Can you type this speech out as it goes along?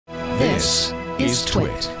This is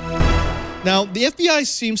TWiT. Now, the FBI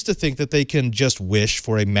seems to think that they can just wish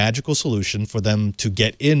for a magical solution for them to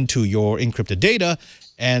get into your encrypted data,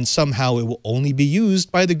 and somehow it will only be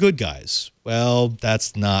used by the good guys. Well,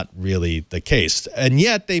 that's not really the case. And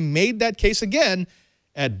yet, they made that case again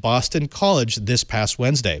at Boston College this past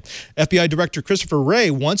Wednesday. FBI Director Christopher Wray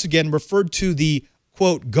once again referred to the,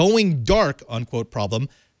 quote, going dark, unquote, problem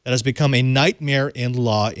that has become a nightmare in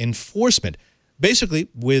law enforcement. Basically,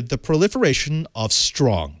 with the proliferation of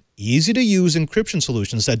strong, easy-to-use encryption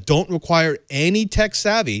solutions that don't require any tech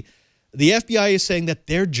savvy, the FBI is saying that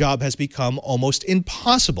their job has become almost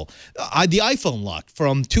impossible. The iPhone lock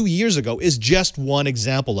from 2 years ago is just one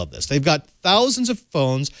example of this. They've got thousands of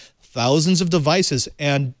phones, thousands of devices,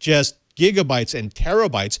 and just gigabytes and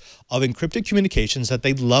terabytes of encrypted communications that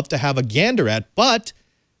they'd love to have a gander at, but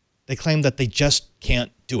they claim that they just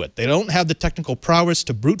can't do it. They don't have the technical prowess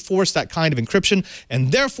to brute force that kind of encryption,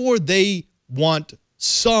 and therefore they want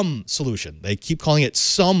some solution. They keep calling it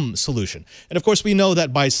some solution. And of course, we know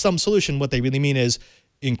that by some solution, what they really mean is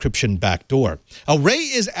encryption backdoor. Wray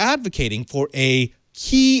is advocating for a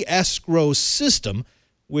key escrow system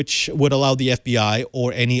which would allow the FBI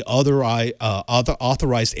or any other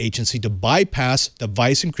authorized agency to bypass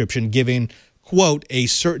device encryption, giving, quote, a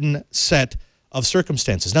certain set of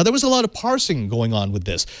circumstances. Now, there was a lot of parsing going on with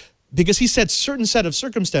this because he said certain set of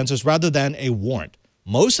circumstances rather than a warrant.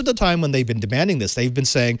 Most of the time when they've been demanding this, they've been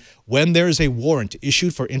saying when there is a warrant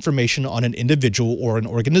issued for information on an individual or an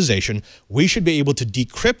organization, we should be able to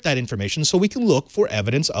decrypt that information so we can look for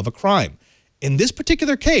evidence of a crime. In this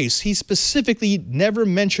particular case, he specifically never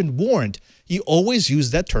mentioned warrant. He always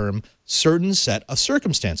used that term, certain set of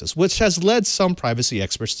circumstances, which has led some privacy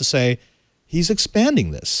experts to say he's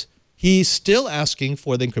expanding this. He's still asking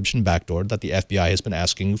for the encryption backdoor that the FBI has been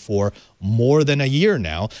asking for more than a year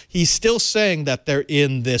now. He's still saying that they're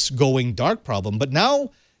in this going dark problem, but now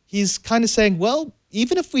he's kind of saying, well,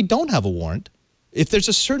 even if we don't have a warrant, if there's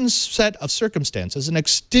a certain set of circumstances, an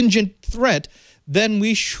extingent threat, then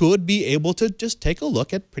we should be able to just take a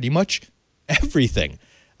look at pretty much everything.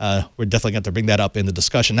 We're definitely going to bring that up in the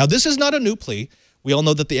discussion. Now, this is not a new plea. We all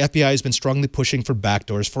know that the FBI has been strongly pushing for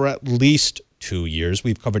backdoors for at least 2 years.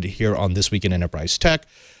 We've covered it here on This Week in Enterprise Tech.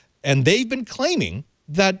 And they've been claiming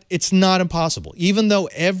that it's not impossible, even though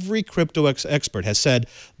every crypto expert has said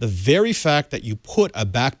the very fact that you put a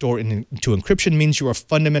backdoor into encryption means you are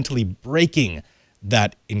fundamentally breaking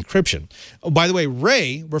that encryption. Oh, by the way,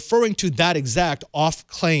 Wray, referring to that exact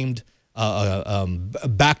off-claimed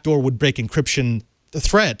backdoor would break encryption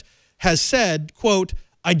threat, has said, quote,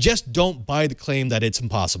 I just don't buy the claim that it's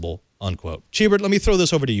impossible, unquote. Chee, let me throw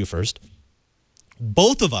this over to you first.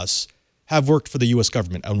 Both of us have worked for the U.S.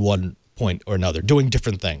 government at one point or another, doing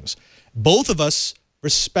different things. Both of us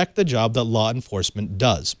respect the job that law enforcement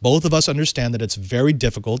does. Both of us understand that it's very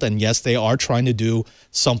difficult, and yes, they are trying to do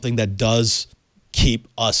something that does keep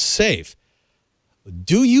us safe.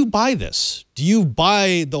 Do you buy this? Do you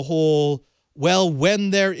buy the whole, well,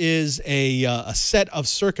 when there is a set of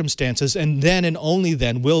circumstances, and then and only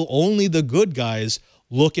then will only the good guys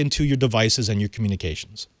look into your devices and your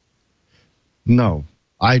communications? No,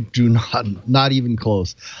 I do not even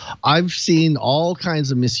close. I've seen all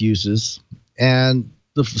kinds of misuses, and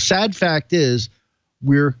the sad fact is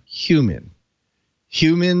we're human.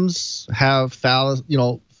 Humans have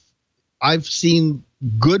I've seen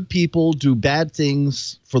good people do bad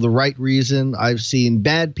things for the right reason. I've seen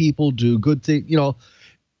bad people do good things,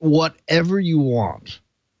 whatever you want.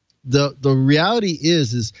 The reality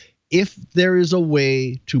is if there is a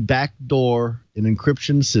way to backdoor an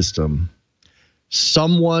encryption system,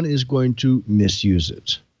 someone is going to misuse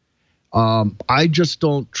it. I just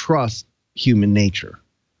don't trust human nature.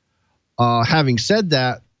 Having said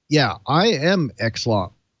that, yeah, I am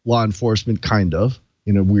ex-law enforcement, kind of,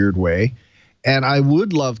 in a weird way, and I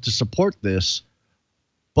would love to support this,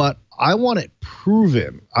 but I want it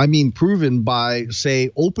proven. I mean, proven by, say,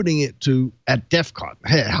 opening it at DEF CON.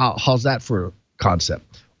 Hey, how's that for a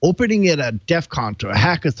concept? Opening it at DEF CON to a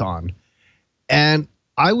hackathon, and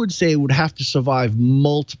I would say it would have to survive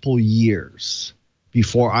multiple years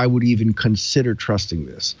before I would even consider trusting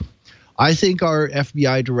this. I think our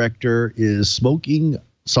FBI director is smoking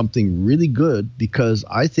something really good, because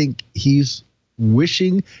I think he's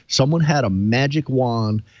wishing someone had a magic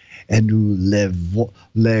wand and do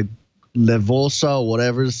Levosa,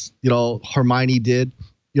 whatever's, Hermione did,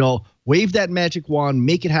 wave that magic wand,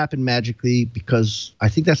 make it happen magically, because I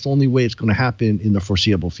think that's the only way it's going to happen in the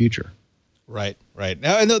foreseeable future. Right, right.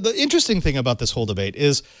 Now, and the interesting thing about this whole debate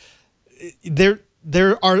is there's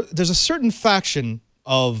a certain faction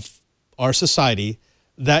of our society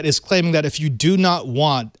that is claiming that if you do not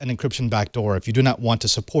want an encryption backdoor, if you do not want to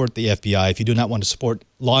support the FBI, if you do not want to support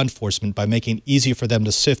law enforcement by making it easier for them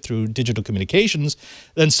to sift through digital communications,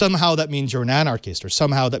 then somehow that means you're an anarchist, or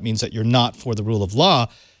somehow that means that you're not for the rule of law.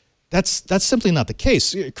 That's simply not the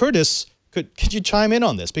case. Curtis, could you chime in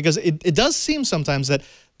on this? Because it does seem sometimes that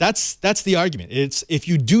that's the argument. It's if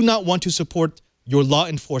you do not want to support your law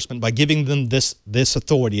enforcement by giving them this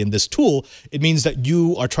authority and this tool, it means that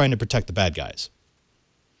you are trying to protect the bad guys.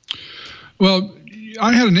 Well,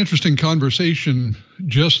 I had an interesting conversation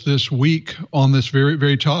just this week on this very,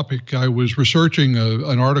 very topic. I was researching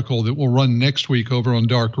an article that will run next week over on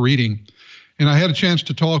Dark Reading, and I had a chance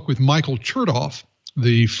to talk with Michael Chertoff,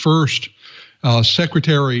 the first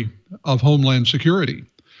Secretary of Homeland Security.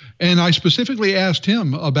 And I specifically asked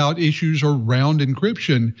him about issues around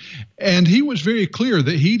encryption, and he was very clear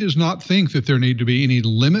that he does not think that there need to be any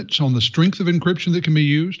limits on the strength of encryption that can be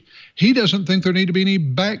used. He doesn't think there need to be any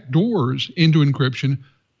backdoors into encryption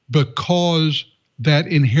because that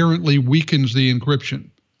inherently weakens the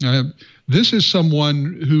encryption. This is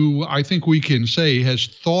someone who I think we can say has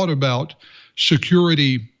thought about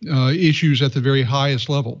security issues at the very highest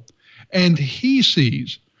level. And he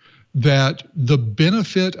sees that the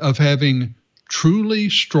benefit of having truly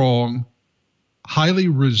strong, highly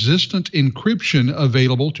resistant encryption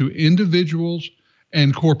available to individuals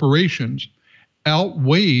and corporations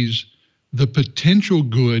outweighs the potential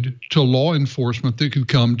good to law enforcement that could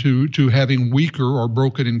come to having weaker or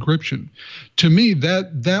broken encryption. To me,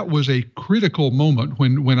 that was a critical moment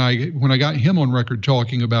when I got him on record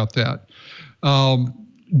talking about that.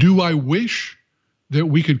 Do I wish that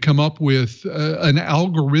we could come up with an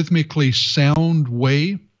algorithmically sound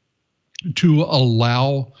way to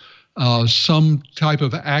allow some type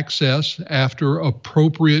of access after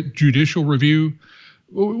appropriate judicial review?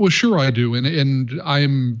 Well, sure I do, and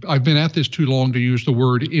I've been at this too long to use the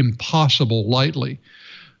word impossible lightly.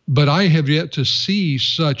 But I have yet to see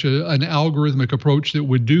such an algorithmic approach that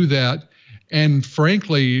would do that. And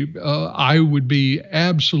frankly, I would be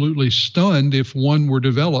absolutely stunned if one were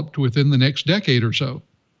developed within the next decade or so.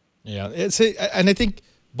 Yeah, and I think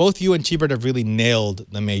both you and Chee have really nailed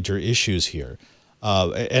the major issues here.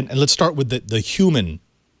 And let's start with the human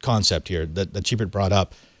concept here that Chee brought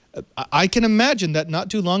up. I can imagine that not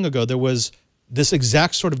too long ago there was this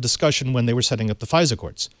exact sort of discussion when they were setting up the FISA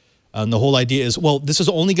courts. The whole idea is, well, this is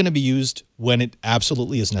only going to be used when it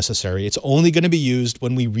absolutely is necessary. It's only going to be used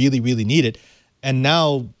when we really, really need it. And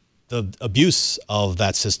now the abuse of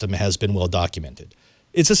that system has been well documented.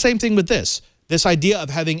 It's the same thing with this idea of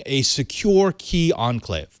having a secure key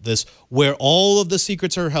enclave, this where all of the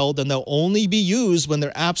secrets are held and they'll only be used when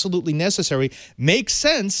they're absolutely necessary, makes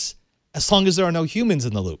sense as long as there are no humans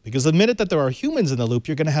in the loop. Because the minute that there are humans in the loop,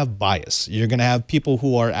 you're going to have bias. You're going to have people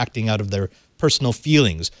who are acting out of their personal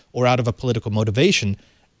feelings or out of a political motivation,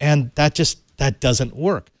 and that doesn't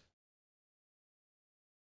work.